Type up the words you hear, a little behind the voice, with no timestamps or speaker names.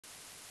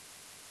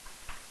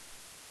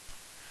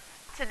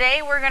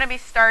today we're going to be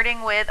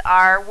starting with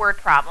our word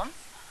problems.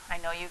 I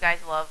know you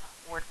guys love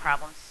word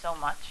problems so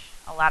much.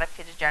 A lot of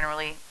kids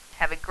generally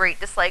have a great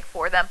dislike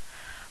for them.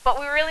 But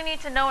we really need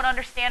to know and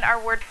understand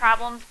our word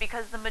problems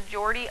because the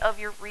majority of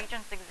your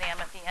Regents exam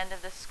at the end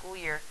of this school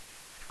year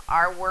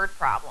are word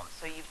problems.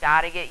 So you've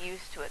got to get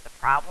used to it. The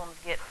problems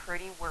get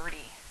pretty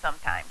wordy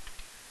sometimes.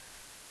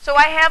 So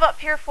I have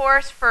up here for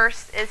us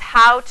first is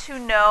how to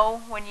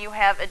know when you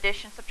have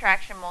addition,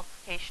 subtraction,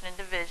 multiplication, and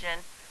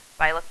division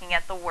by looking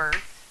at the words.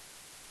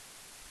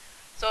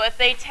 So if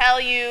they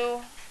tell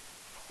you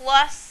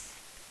plus,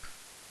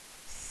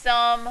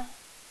 sum,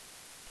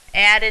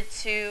 added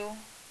to,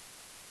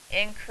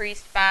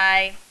 increased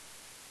by,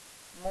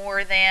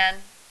 more than,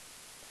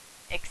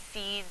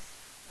 exceeds,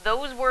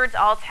 those words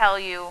all tell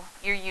you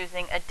you're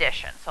using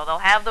addition. So they'll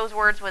have those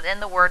words within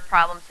the word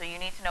problem, so you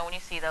need to know when you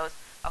see those,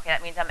 okay,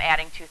 that means I'm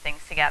adding two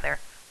things together.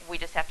 We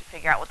just have to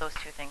figure out what those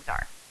two things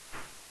are.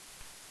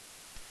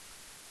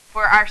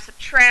 For our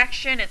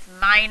subtraction, it's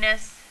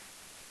minus,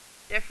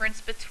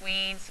 difference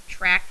between,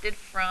 subtracted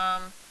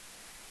from,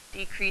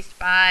 decreased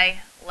by,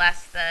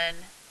 less than,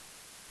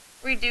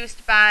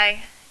 reduced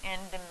by,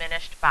 and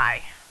diminished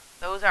by.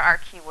 Those are our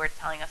keywords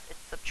telling us it's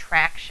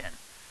subtraction.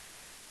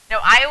 Now,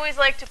 I always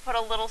like to put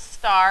a little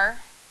star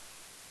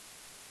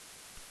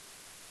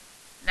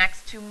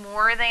next to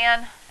more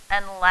than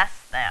and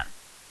less than.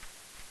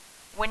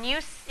 When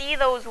you see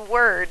those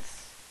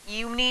words,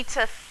 you need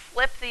to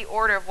flip the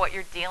order of what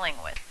you're dealing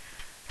with.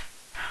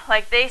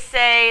 Like they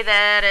say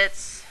that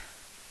it's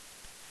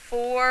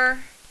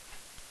 4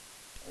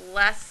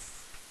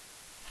 less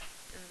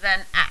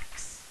than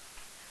x.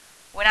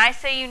 When I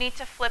say you need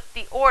to flip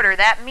the order,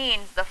 that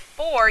means the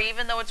 4,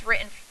 even though it's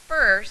written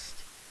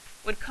first,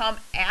 would come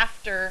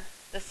after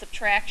the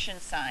subtraction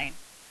sign,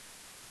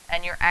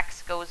 and your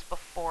x goes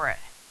before it.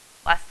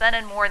 Less than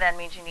and more than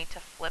means you need to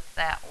flip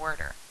that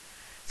order.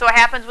 So it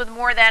happens with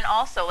more than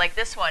also, like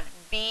this one,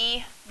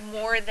 b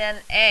more than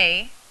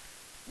a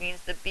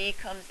means the b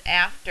comes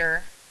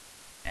after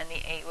and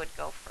the a would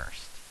go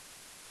first.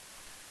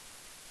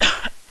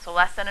 So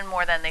less than and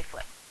more than, they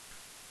flip.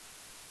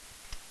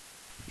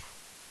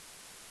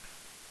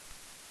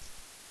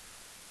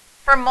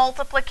 For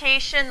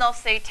multiplication, they'll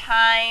say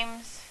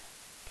times,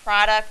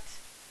 product,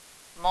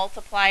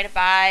 multiplied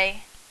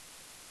by.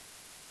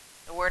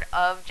 The word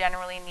of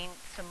generally means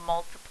to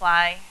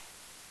multiply.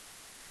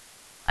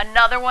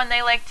 Another one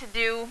they like to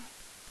do,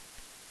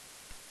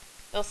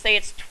 they'll say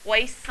it's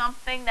twice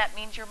something. That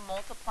means you're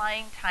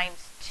multiplying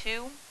times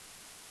 2.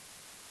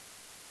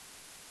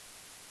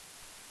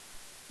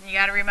 You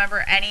got to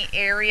remember, any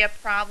area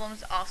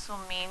problems also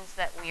means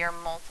that we are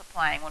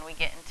multiplying. When we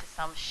get into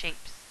some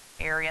shapes,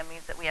 area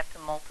means that we have to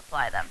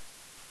multiply them.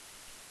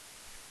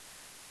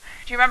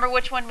 Do you remember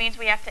which one means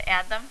we have to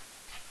add them?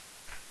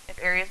 If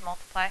areas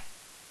multiply?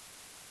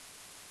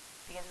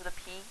 Begins with a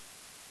P.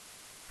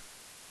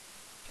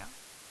 Joe?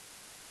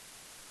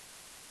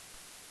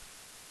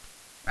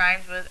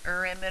 Rhymes with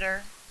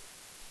perimeter.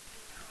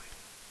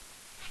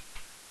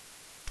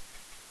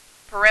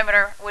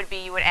 Perimeter would be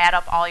you would add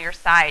up all your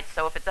sides.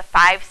 So if it's a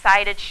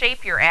 5-sided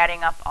shape, you're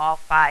adding up all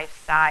 5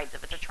 sides.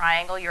 If it's a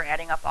triangle, you're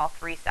adding up all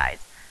 3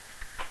 sides.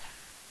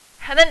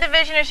 And then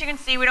division, as you can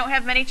see, we don't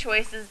have many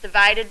choices.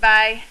 Divided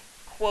by,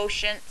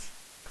 quotient,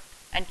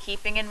 and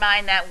keeping in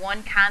mind that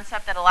one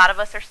concept that a lot of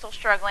us are still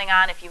struggling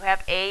on. If you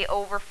have a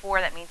over 4,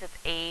 that means it's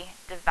a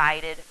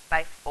divided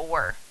by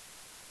 4.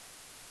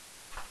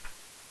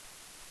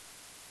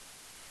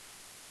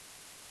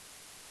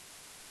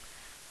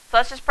 So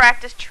let's just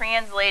practice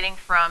translating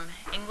from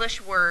English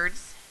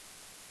words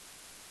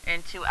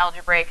into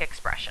algebraic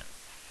expressions.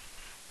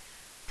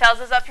 It tells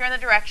us up here in the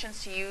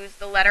directions to use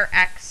the letter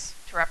X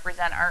to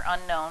represent our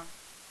unknown.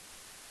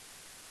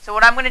 So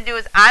what I'm going to do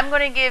is I'm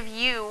going to give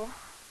you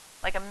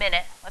like a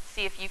minute. Let's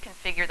see if you can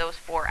figure those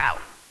 4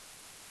 out.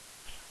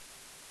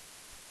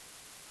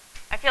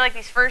 I feel like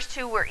these first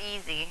 2 were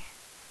easy,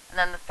 and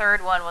then the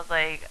third one was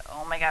like,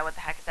 oh my god, what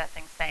the heck is that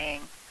thing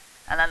saying?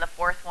 And then the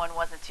fourth one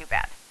wasn't too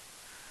bad.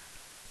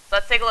 So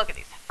let's take a look at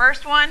these.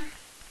 First one,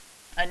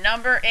 a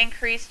number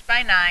increased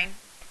by 9,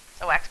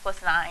 so x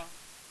plus 9.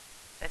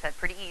 As I said,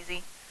 pretty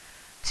easy.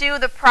 2,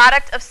 the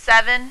product of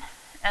 7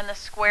 and the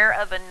square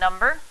of a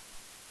number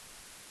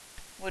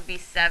would be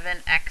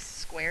 7x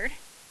squared.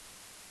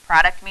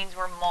 Product means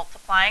we're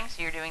multiplying,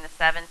 so you're doing the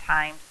 7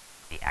 times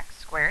the x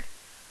squared.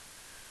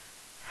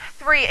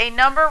 3, a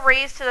number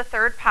raised to the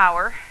 3rd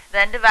power,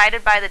 then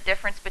divided by the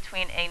difference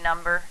between a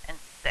number and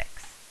 6.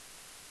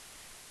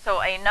 So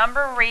a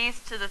number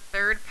raised to the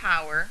 3rd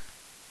power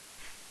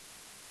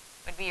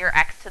would be your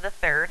x to the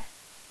 3rd,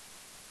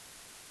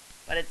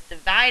 but it's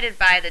divided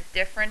by the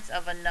difference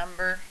of a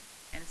number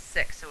and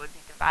 6, so it would be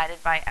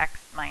divided by x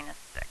minus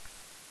 6.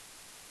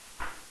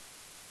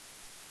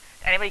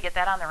 Did anybody get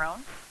that on their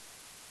own?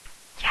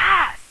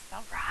 Yes!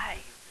 All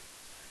right.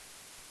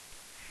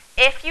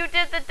 If you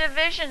did the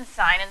division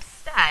sign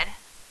instead,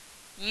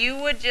 you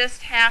would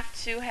just have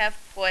to have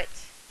put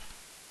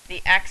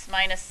the x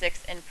minus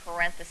 6 in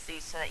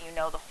parentheses so that you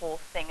know the whole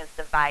thing is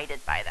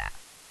divided by that.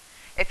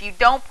 If you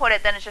don't put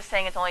it, then it's just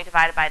saying it's only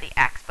divided by the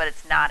x, but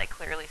it's not. It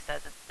clearly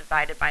says it's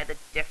divided by the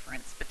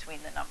difference between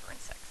the number and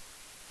 6.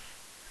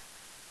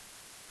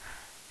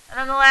 And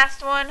then the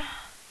last one,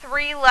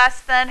 3 less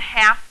than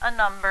half a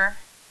number.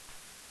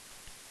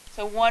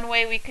 So one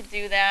way we could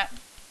do that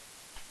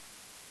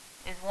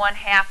is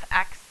 1/2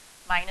 x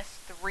minus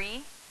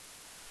 3,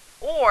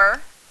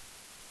 or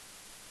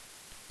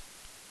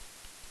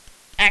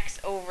x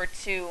over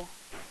 2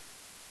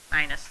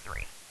 minus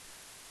 3.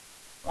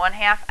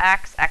 1/2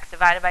 x, x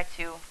divided by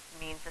 2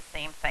 means the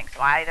same thing.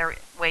 So either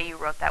way you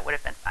wrote that would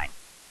have been fine.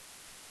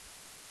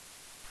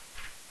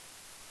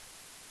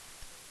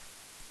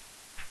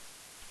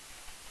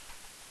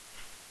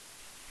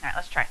 All right,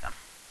 let's try some.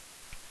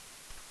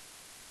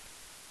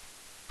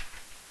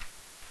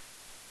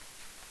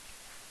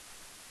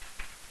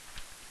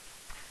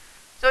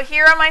 So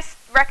here are my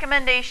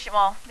recommendation.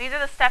 Well, these are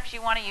the steps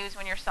you want to use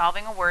when you're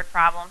solving a word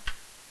problem.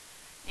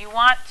 You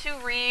want to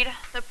read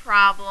the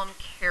problem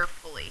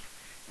carefully.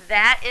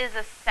 That is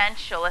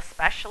essential,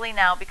 especially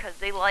now, because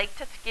they like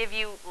to give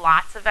you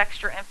lots of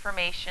extra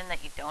information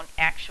that you don't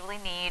actually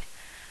need.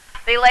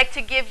 They like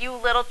to give you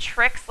little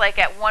tricks, like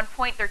at one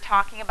point they're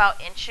talking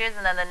about inches,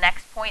 and then the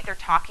next point they're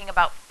talking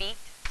about feet.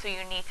 So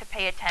you need to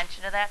pay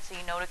attention to that so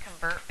you know to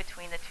convert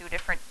between the two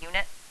different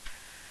units.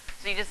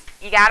 So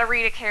you got to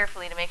read it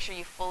carefully to make sure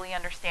you fully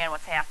understand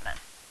what's happening.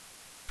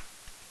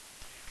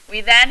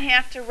 We then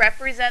have to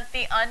represent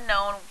the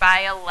unknown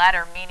by a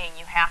letter, meaning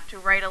you have to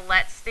write a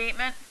let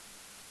statement,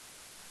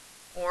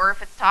 or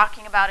if it's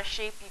talking about a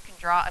shape, you can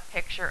draw a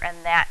picture,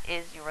 and that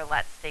is your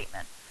let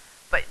statement.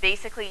 But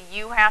basically,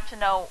 you have to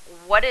know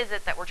what is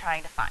it that we're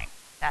trying to find.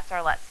 That's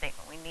our let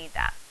statement. We need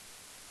that.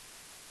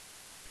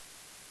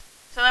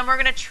 So then we're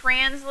going to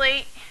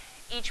translate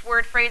each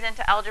word phrase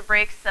into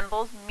algebraic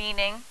symbols,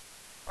 meaning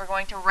we're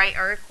going to write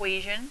our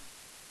equation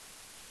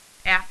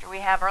after we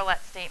have our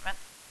let statement.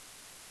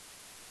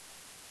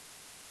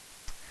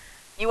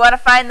 You want to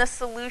find the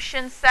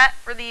solution set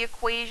for the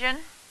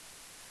equation.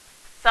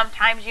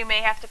 Sometimes you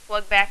may have to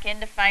plug back in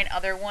to find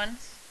other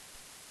ones.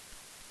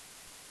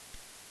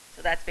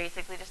 So that's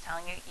basically just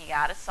telling you you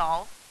got to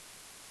solve.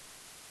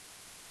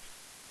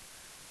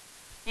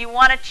 You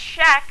want to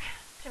check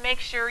to make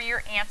sure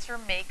your answer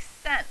makes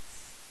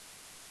sense.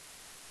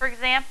 For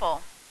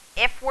example,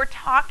 if we're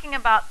talking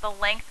about the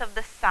length of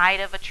the side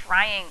of a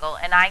triangle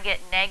and I get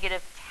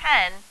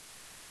 -10,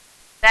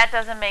 that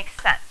doesn't make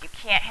sense. You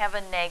can't have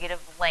a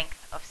negative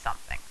length of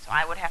something. So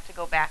I would have to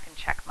go back and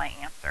check my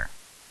answer.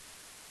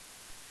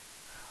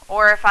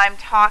 Or if I'm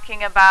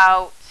talking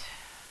about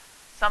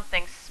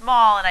something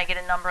small and I get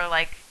a number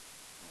like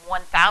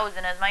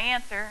 1,000 as my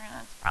answer,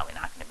 that's probably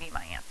not going to be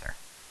my answer.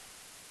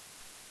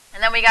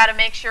 And then we got to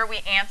make sure we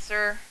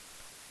answer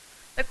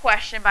the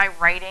question by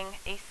writing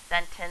a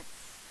sentence.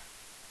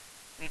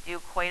 We do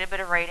quite a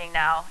bit of writing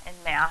now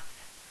in math,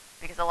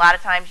 because a lot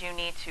of times you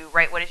need to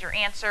write what is your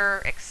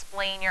answer,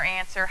 explain your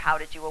answer, how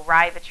did you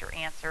arrive at your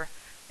answer.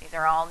 These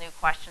are all new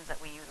questions that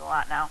we use a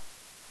lot now.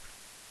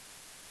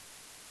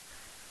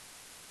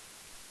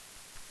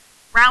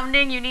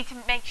 Rounding, you need to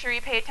make sure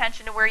you pay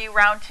attention to where you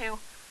round to.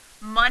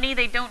 Money,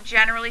 they don't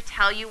generally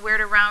tell you where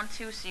to round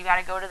to, so you got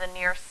to go to the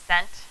nearest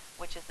cent,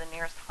 which is the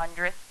nearest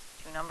hundredth,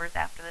 2 numbers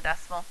after the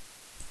decimal.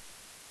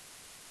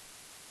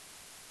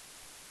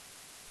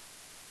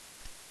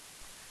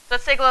 So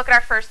let's take a look at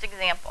our first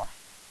example.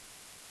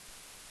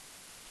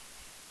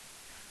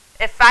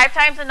 If 5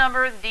 times a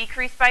number is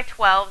decreased by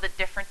 12, the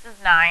difference is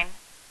 9.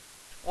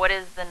 What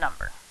is the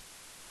number?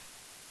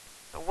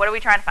 So what are we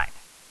trying to find?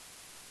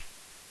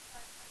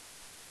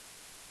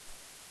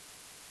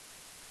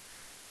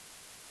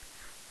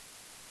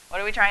 What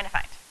are we trying to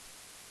find?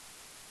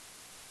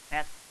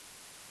 Yes.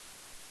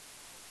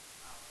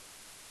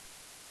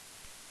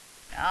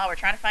 No, we're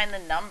trying to find the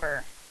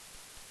number.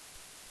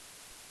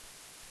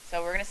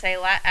 So we're going to say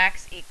let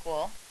x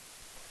equal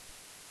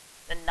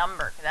the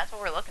number, because that's what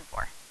we're looking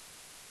for.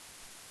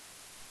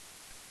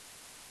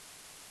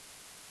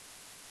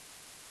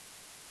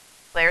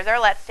 There's our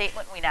let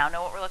statement. We now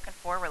know what we're looking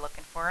for. We're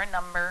looking for a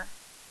number.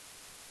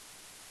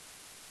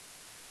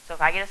 So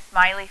if I get a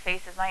smiley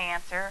face as my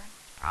answer,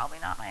 it's probably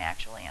not my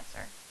actual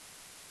answer.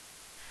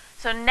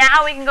 So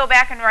now we can go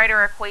back and write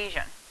our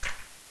equation.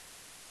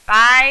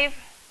 5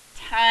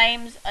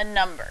 times a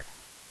number.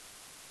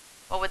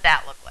 What would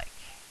that look like?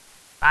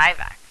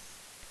 5x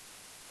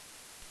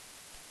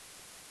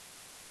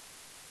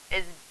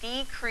is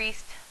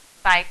decreased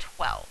by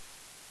 12.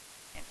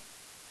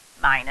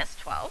 Minus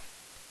 12.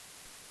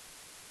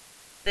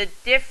 The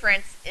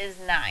difference is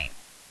 9.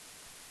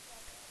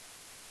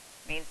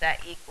 Means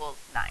that equals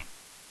 9.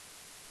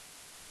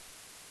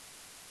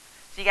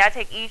 So you got to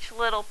take each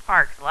little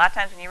part, because a lot of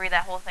times when you read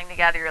that whole thing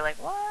together, you're like,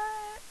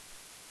 what?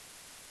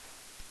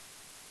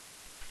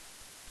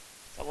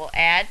 So we'll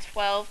add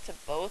 12 to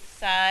both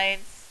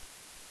sides.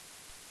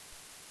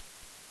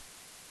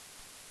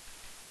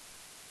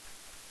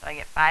 So I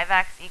get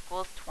 5x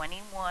equals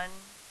 21.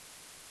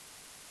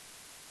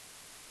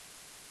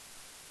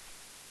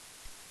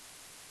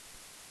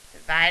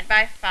 Divide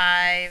by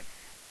 5.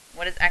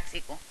 What does x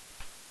equal?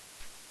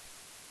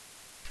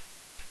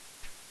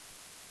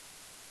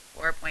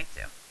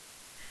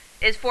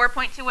 4.2. Is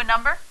 4.2 a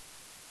number?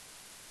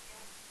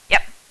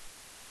 Yep.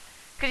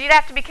 Because you'd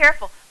have to be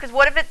careful. Because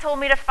what if it told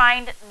me to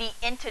find the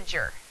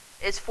integer?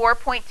 Is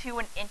 4.2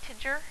 an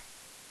integer?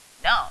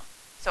 No.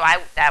 So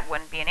that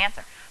wouldn't be an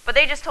answer. But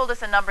they just told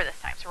us a number this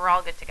time, so we're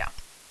all good to go.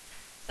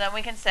 So then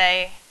we can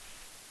say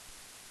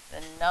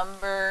the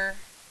number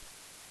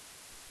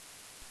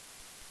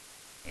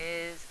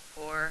is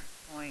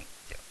 4.2.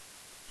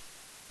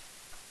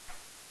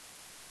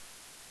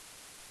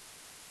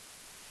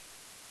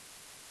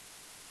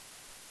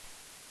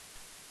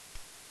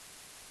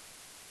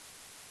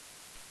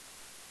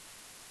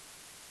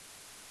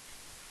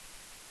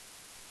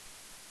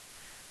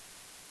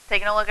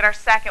 Taking a look at our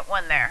second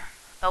one there.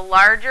 The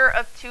larger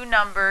of two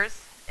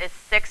numbers is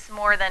 6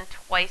 more than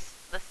twice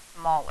the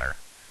smaller.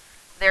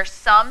 Their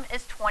sum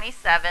is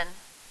 27.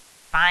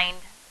 Find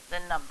the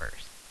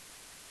numbers.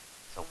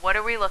 So what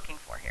are we looking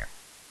for here?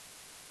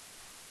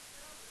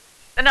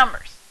 The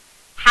numbers.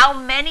 How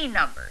many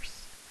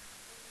numbers?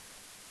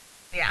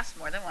 Yes,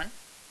 more than one.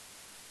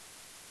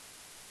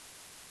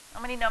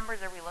 How many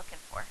numbers are we looking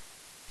for?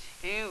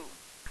 2.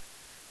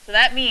 So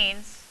that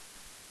means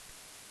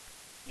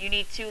you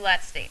need 2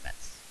 let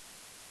statements.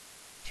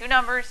 2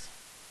 numbers,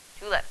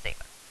 2 let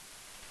statements.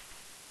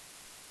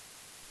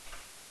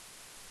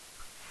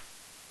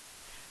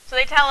 So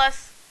they tell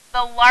us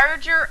the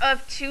larger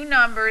of 2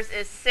 numbers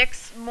is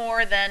 6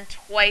 more than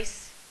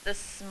twice the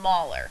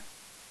smaller.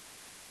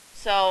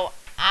 So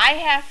I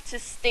have to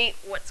state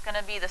what's going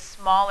to be the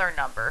smaller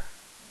number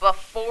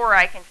before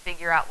I can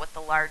figure out what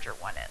the larger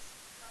one is.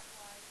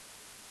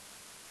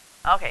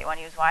 Okay, you want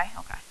to use y?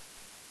 Okay.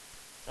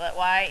 So let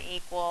y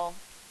equal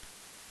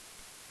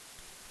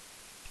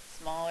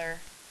smaller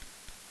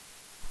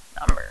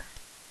number.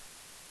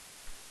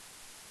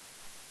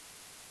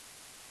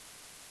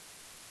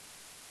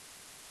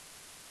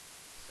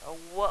 So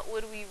what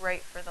would we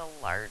write for the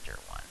larger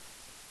one?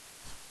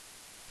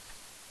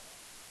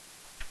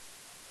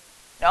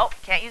 Nope,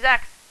 can't use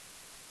x.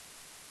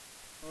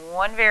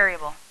 One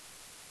variable.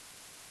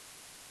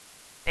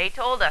 They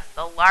told us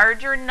the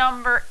larger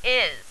number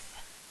is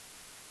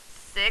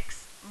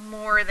 6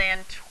 more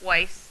than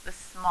twice the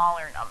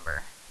smaller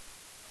number.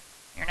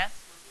 Eunice?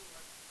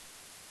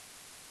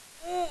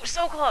 Ooh,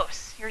 so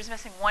close. You're just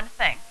missing one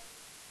thing.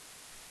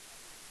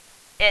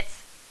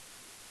 It's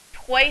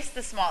twice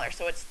the smaller,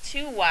 so it's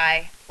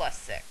 2y plus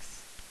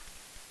 6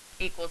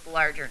 equals the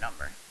larger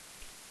number.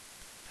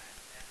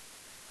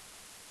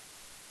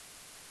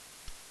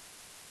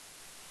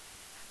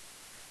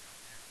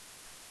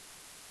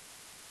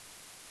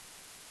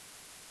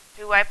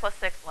 y plus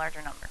 6,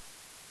 larger number.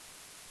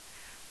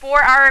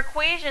 For our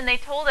equation, they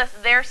told us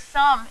their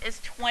sum is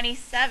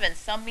 27.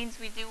 Sum means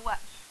we do what?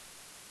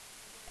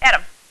 Add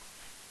them.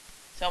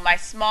 So my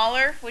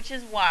smaller, which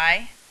is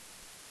y,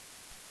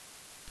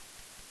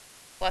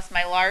 plus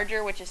my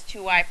larger, which is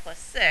 2y plus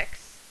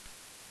 6,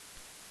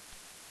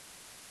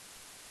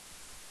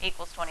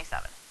 equals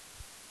 27.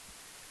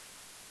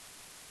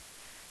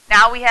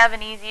 Now we have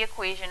an easy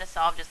equation to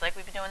solve, just like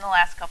we've been doing the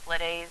last couple of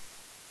days.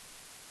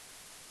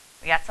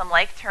 We got some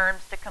like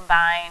terms to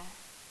combine.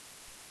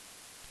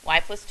 Y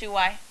plus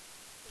 2y,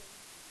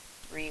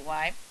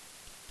 3y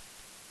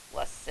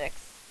plus 6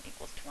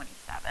 equals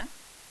 27.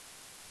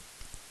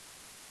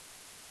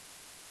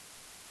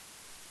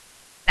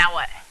 Now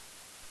what?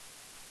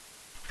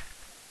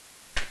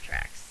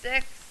 Subtract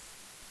 6.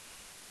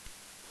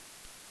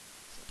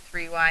 So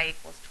 3y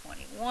equals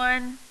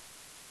 21.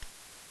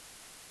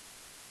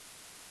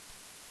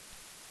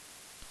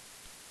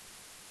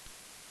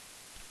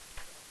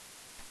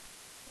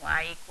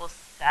 Y equals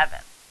 7.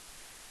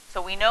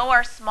 So we know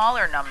our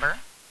smaller number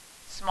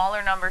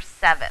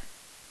 7.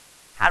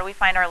 How do we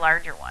find our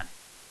larger one?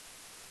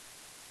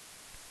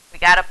 We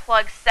got to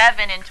plug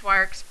 7 into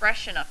our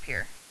expression up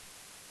here.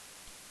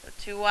 So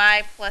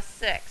 2y plus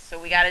 6. So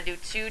we got to do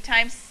 2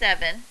 times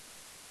 7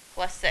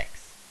 plus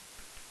 6.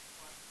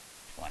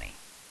 20.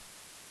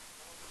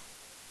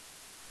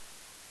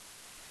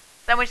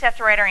 Then we just have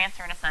to write our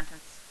answer in a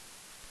sentence.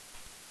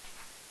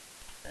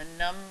 The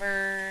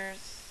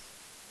numbers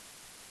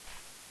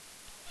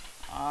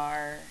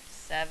are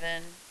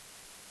 7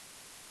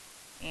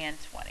 and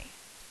 20.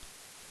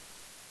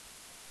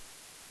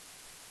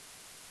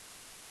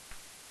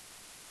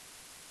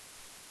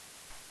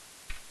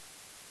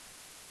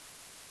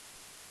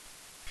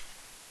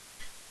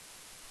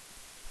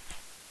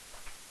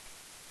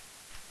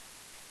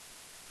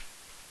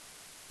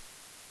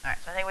 All right,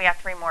 so I think we have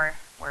 3 more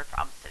word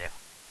problems to do.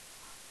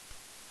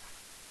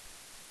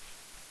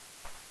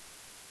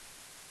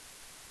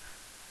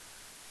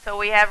 So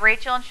we have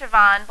Rachel and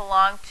Siobhan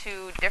belong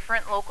to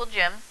different local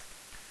gyms.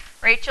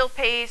 Rachel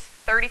pays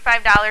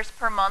 $35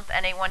 per month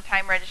and a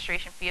one-time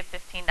registration fee of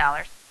 $15,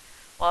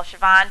 while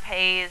Siobhan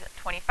pays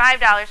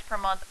 $25 per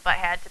month but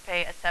had to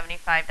pay a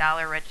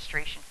 $75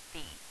 registration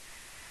fee.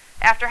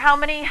 After how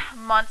many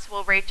months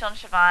will Rachel and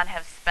Siobhan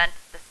have spent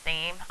the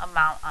same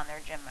amount on their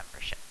gym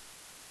membership?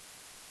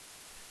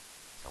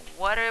 So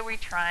what are we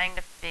trying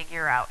to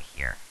figure out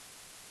here?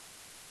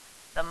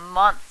 The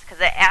months, because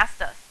it asked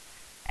us,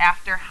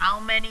 After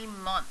how many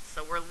months?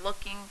 So we're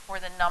looking for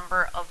the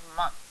number of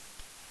months.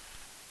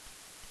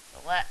 So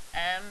let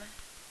M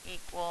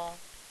equal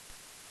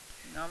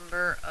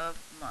number of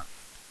months.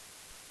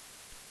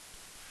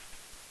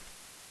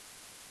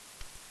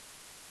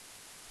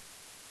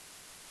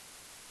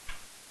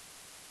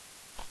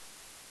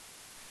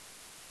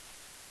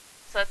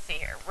 So let's see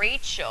here.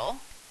 Rachel,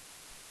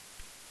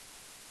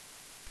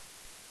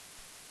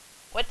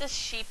 what does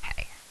she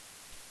pay?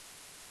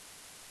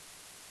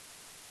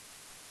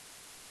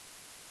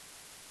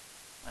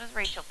 What does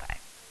Rachel pay?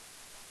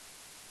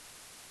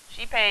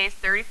 She pays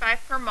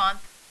 $35 per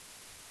month,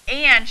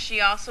 and she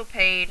also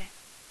paid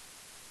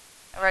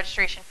a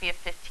registration fee of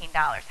 $15.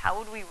 How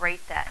would we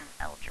rate that in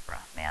algebra,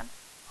 man?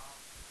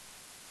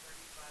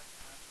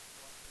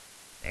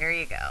 There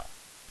you go.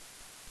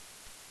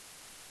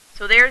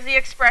 So there's the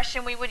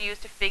expression we would use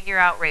to figure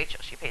out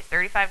Rachel. She pays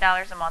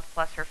 $35 a month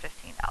plus her $15.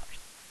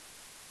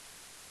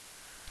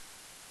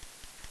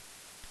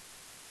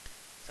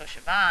 So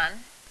Siobhan,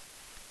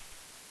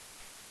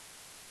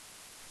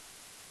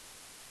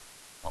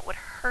 what would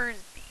hers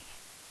be?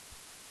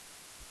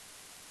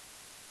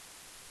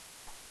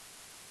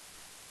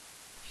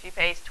 She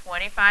pays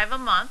 $25 a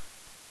month,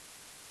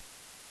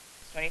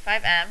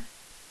 25M,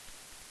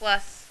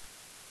 plus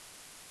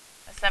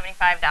a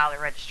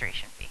 $75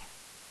 registration fee.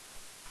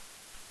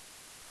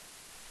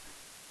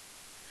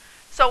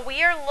 So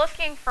we are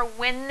looking for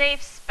when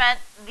they've spent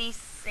the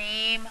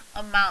same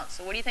amount.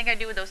 So what do you think I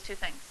do with those two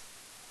things?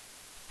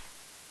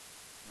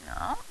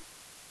 No.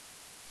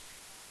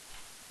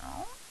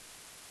 No.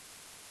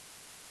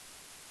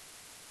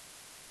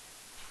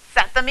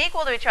 Set them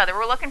equal to each other.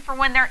 We're looking for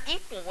when they're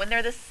equal, when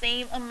they're the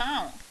same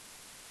amount.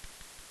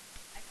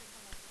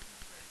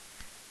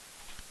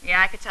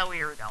 Yeah, I could tell where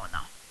you were going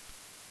though.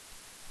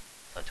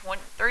 So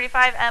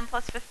 35M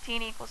plus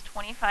 15 equals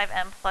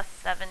 25M plus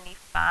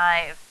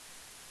 75.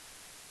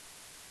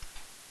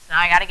 So now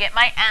I got to get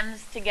my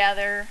M's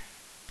together.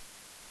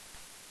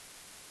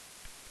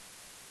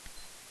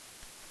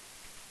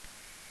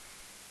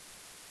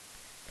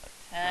 So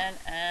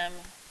 10M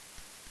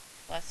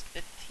plus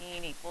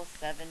 15 equals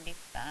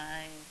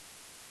 75.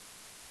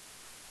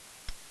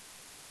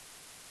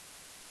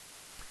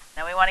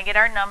 Now we want to get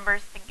our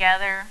numbers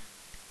together.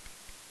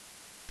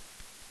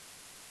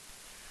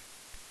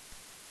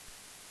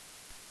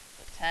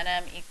 So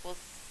 10M equals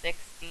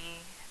 60.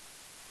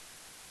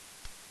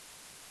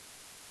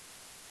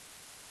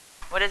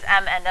 What does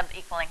M end up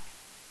equaling?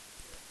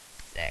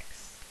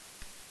 6.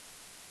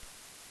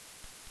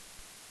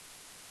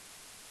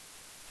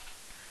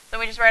 So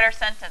we just write our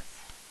sentence.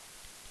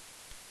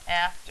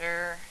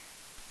 After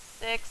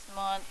 6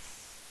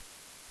 months,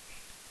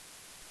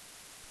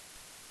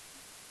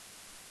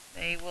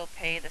 they will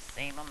pay the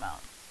same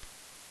amount.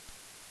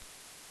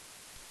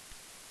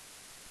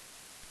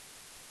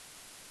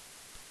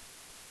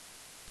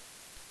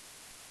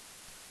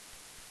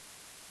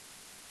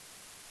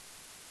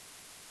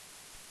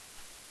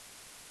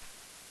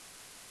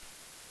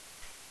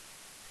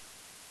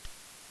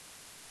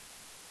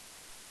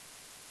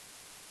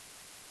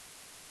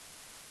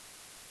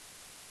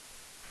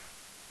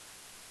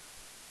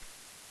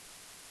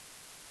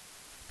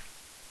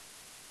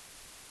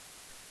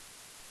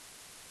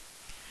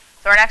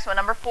 So our next one,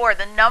 number 4,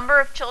 the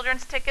number of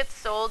children's tickets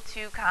sold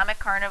to Comic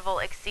Carnival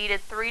exceeded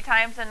 3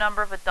 times the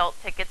number of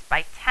adult tickets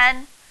by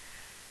 10.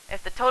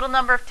 If the total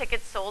number of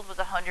tickets sold was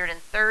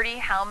 130,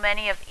 how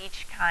many of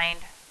each kind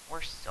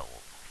were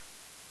sold?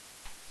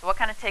 So what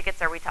kind of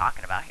tickets are we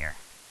talking about here?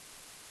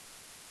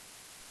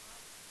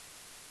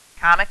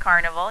 Comic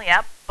Carnival,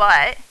 yep,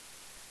 but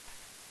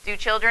do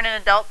children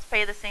and adults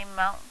pay the same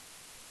amount?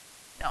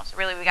 No, so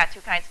really we got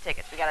 2 kinds of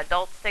tickets. We got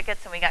adults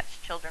tickets and we got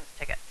children's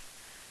tickets.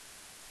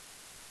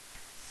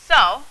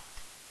 So,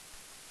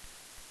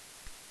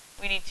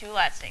 we need 2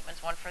 lat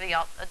statements, one for the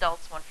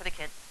adults, one for the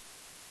kids.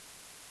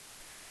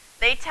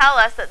 They tell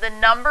us that the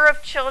number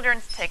of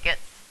children's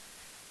tickets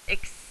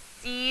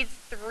exceeds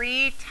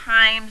 3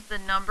 times the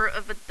number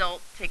of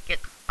adult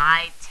tickets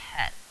by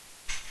 10.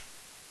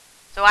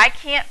 So I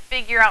can't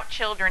figure out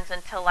children's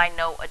until I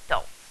know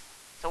adults.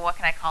 So what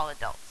can I call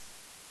adults?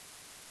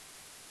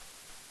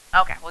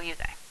 Okay, we'll use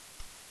A.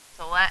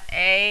 So let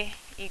A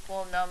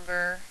equal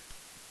number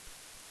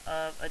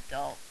of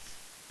adult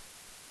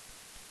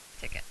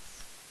tickets.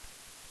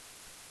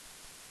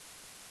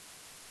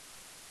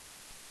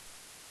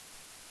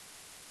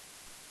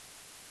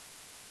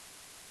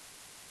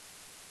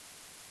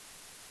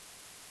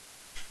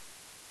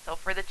 So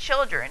for the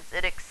children's,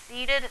 it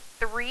exceeded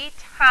 3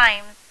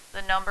 times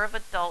the number of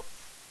adults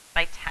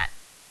by 10.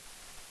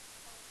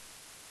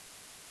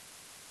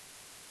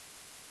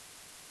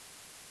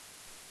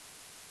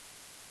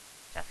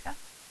 Jessica?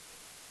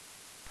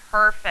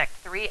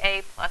 Perfect.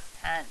 3A plus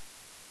 10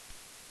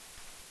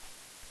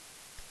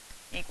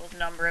 equals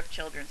number of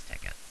children's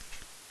tickets.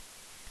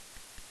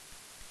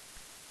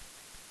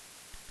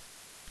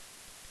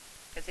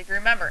 Because if you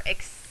remember,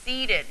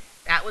 exceeded,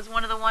 that was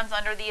one of the ones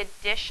under the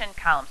addition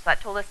column. So that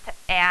told us to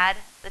add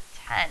the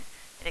 10.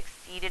 It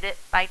exceeded it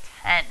by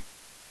 10.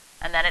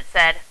 And then it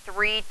said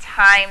 3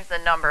 times the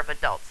number of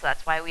adults. So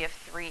that's why we have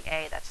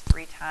 3A. That's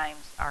 3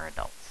 times our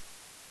adults.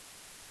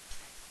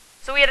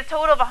 So we had a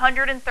total of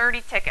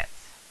 130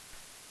 tickets.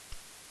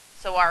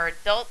 So our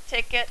adult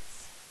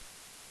tickets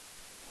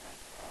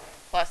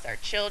plus our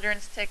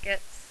children's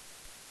tickets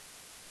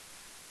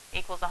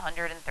equals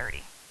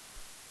 130.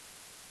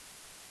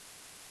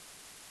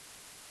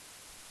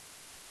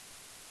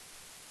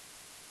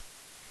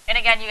 And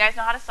again, you guys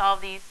know how to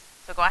solve these.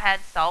 So go ahead,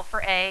 solve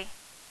for A.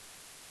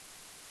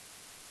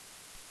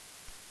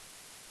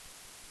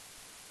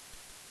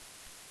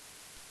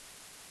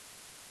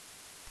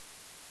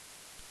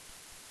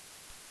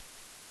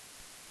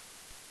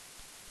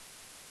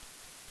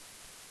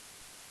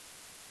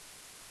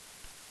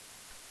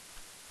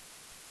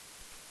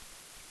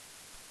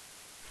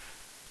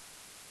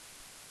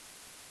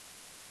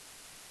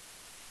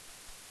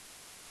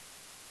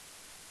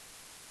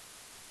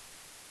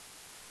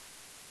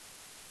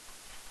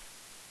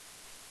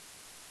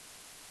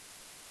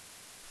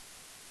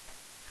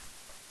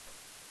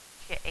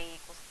 Get A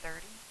equals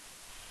 30.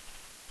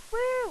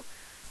 Woo!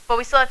 But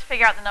we still have to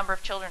figure out the number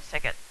of children's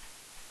tickets.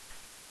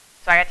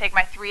 So I got to take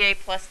my 3A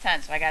plus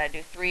 10. So I got to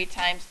do 3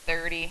 times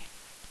 30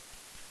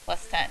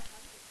 plus 10.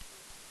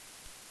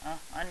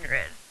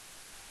 100.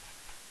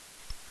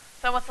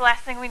 So what's the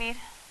last thing we need?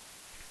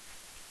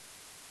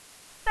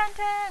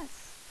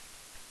 Sentence.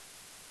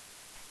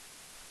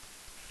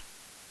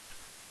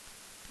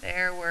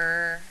 There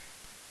were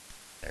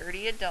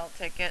 30 adult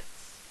tickets.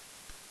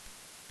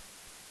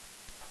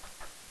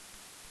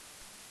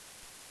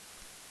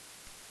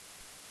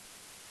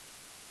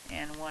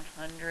 And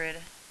 100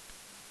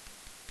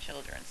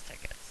 children's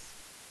tickets.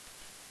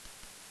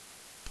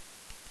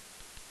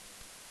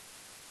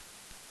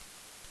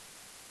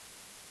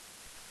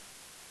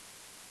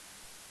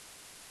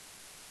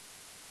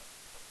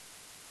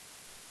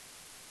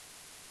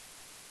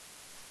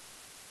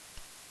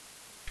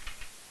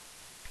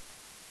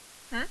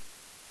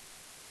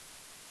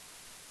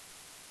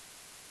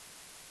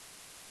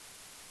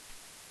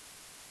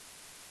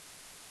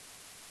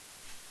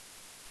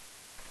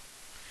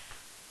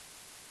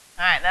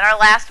 Alright, then our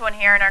last one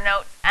here in our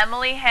notes.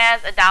 Emily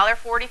has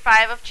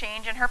 $1.45 of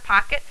change in her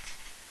pocket.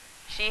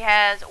 She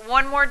has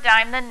 1 more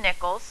dime than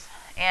nickels,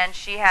 and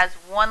she has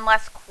 1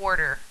 less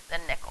quarter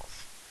than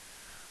nickels.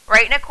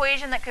 Write an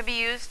equation that could be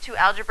used to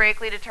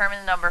algebraically determine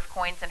the number of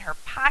coins in her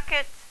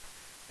pocket.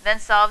 Then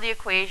solve the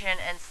equation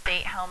and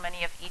state how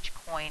many of each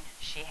coin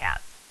she has.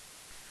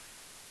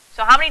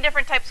 So how many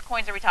different types of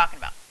coins are we talking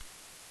about?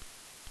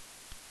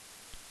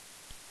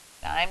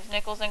 Dimes,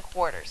 nickels, and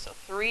quarters. So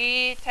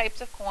 3 types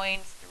of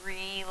coins,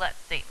 3 let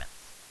statements.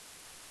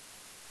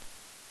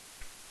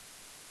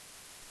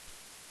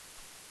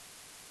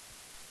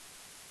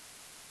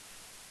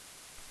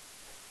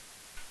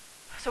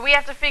 So we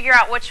have to figure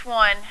out which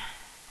one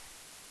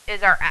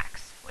is our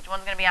X, which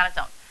one's going to be on its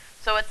own.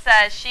 So it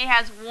says she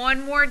has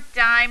 1 more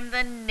dime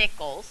than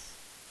nickels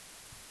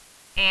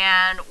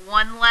and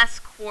 1 less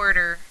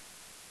quarter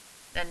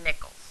than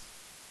nickels.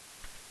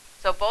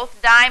 So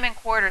both dime and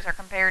quarters are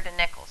compared to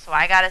nickels. So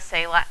I got to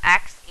say let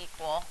X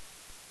equal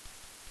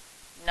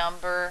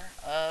number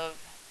of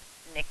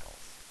nickels.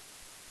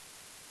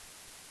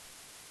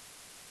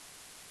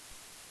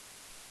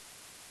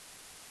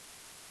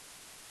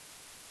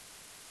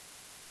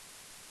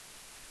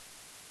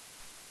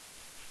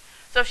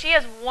 So if she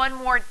has 1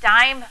 more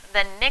dime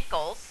than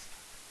nickels,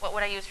 what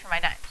would I use for my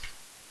dimes?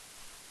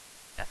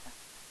 Jessica?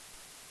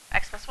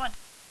 X plus 1.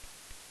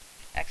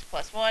 X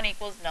plus 1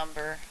 equals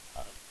number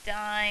of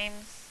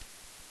dimes.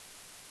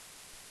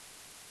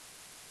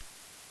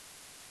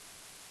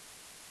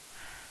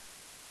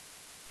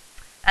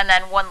 And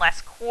then 1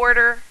 less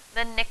quarter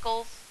than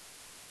nickels.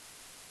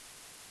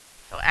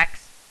 So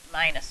X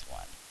minus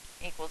 1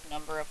 equals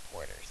number of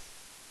quarters.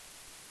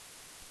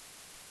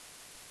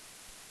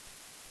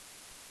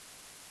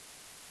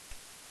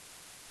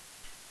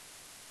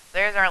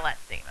 There's our let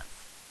statements.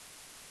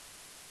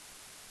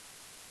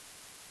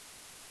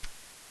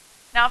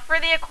 Now for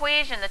the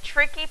equation, the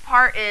tricky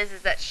part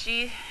is that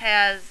she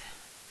has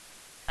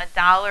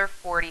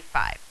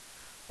 $1.45.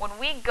 When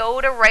we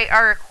go to write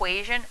our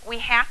equation, we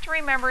have to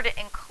remember to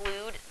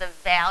include the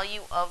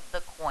value of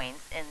the coins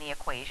in the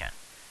equation.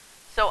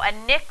 So a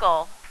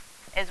nickel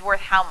is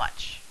worth how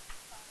much?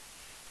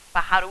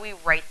 But how do we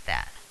write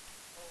that?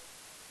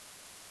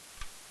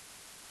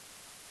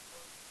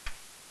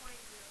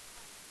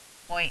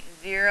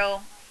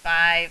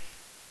 .05x.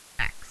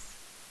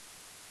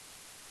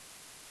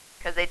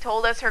 Because they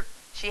told us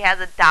she has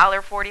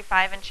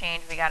 $1.45 and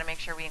change. We got to make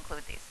sure we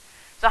include these.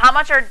 So how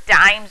much are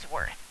dimes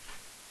worth?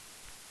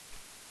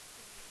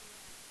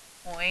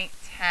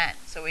 0.10.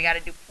 So we got to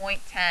do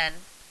 0.10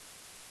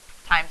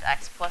 times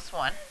x plus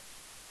 1.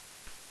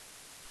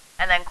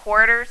 And then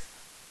quarters,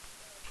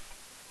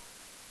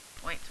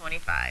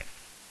 0.25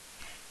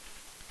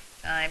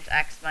 times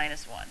x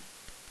minus 1.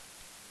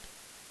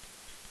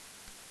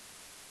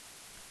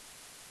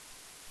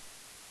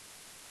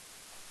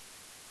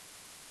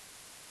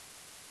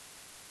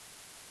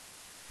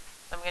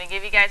 So I'm going to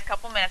give you guys a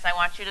couple minutes. I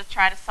want you to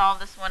try to solve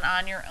this one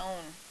on your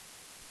own.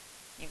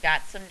 You've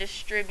got some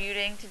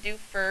distributing to do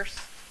first,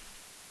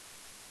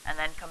 and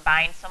then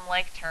combine some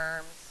like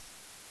terms.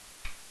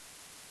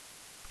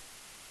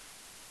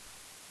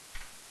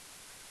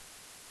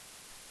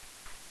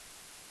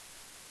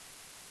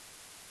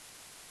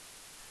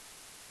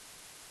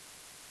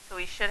 So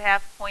we should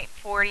have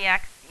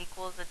 0.40x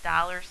equals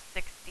 $1.60.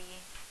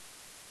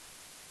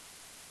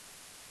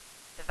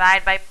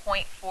 Divide by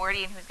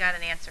 0.40, and who's got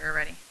an answer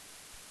already?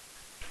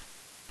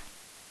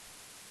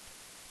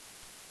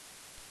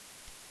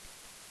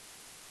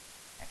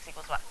 X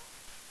equals what?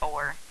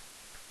 4.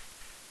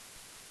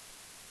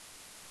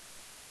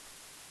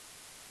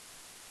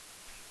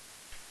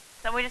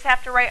 Then we just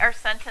have to write our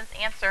sentence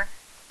answer.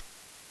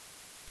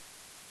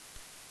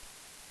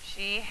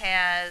 She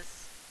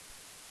has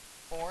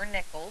 4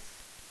 nickels.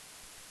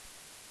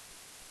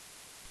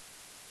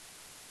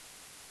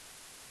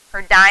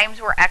 Her dimes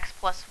were x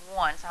plus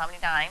 1. So how many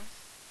dimes?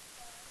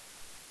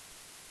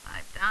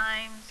 5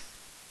 dimes.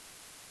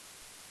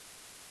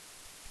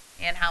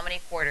 And how many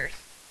quarters?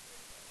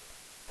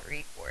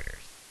 3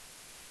 quarters.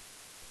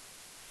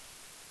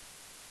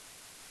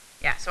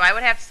 Yeah, so I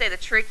would have to say the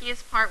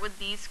trickiest part with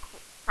these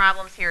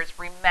problems here is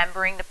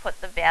remembering to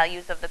put the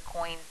values of the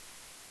coins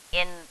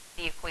in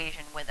the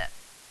equation with it.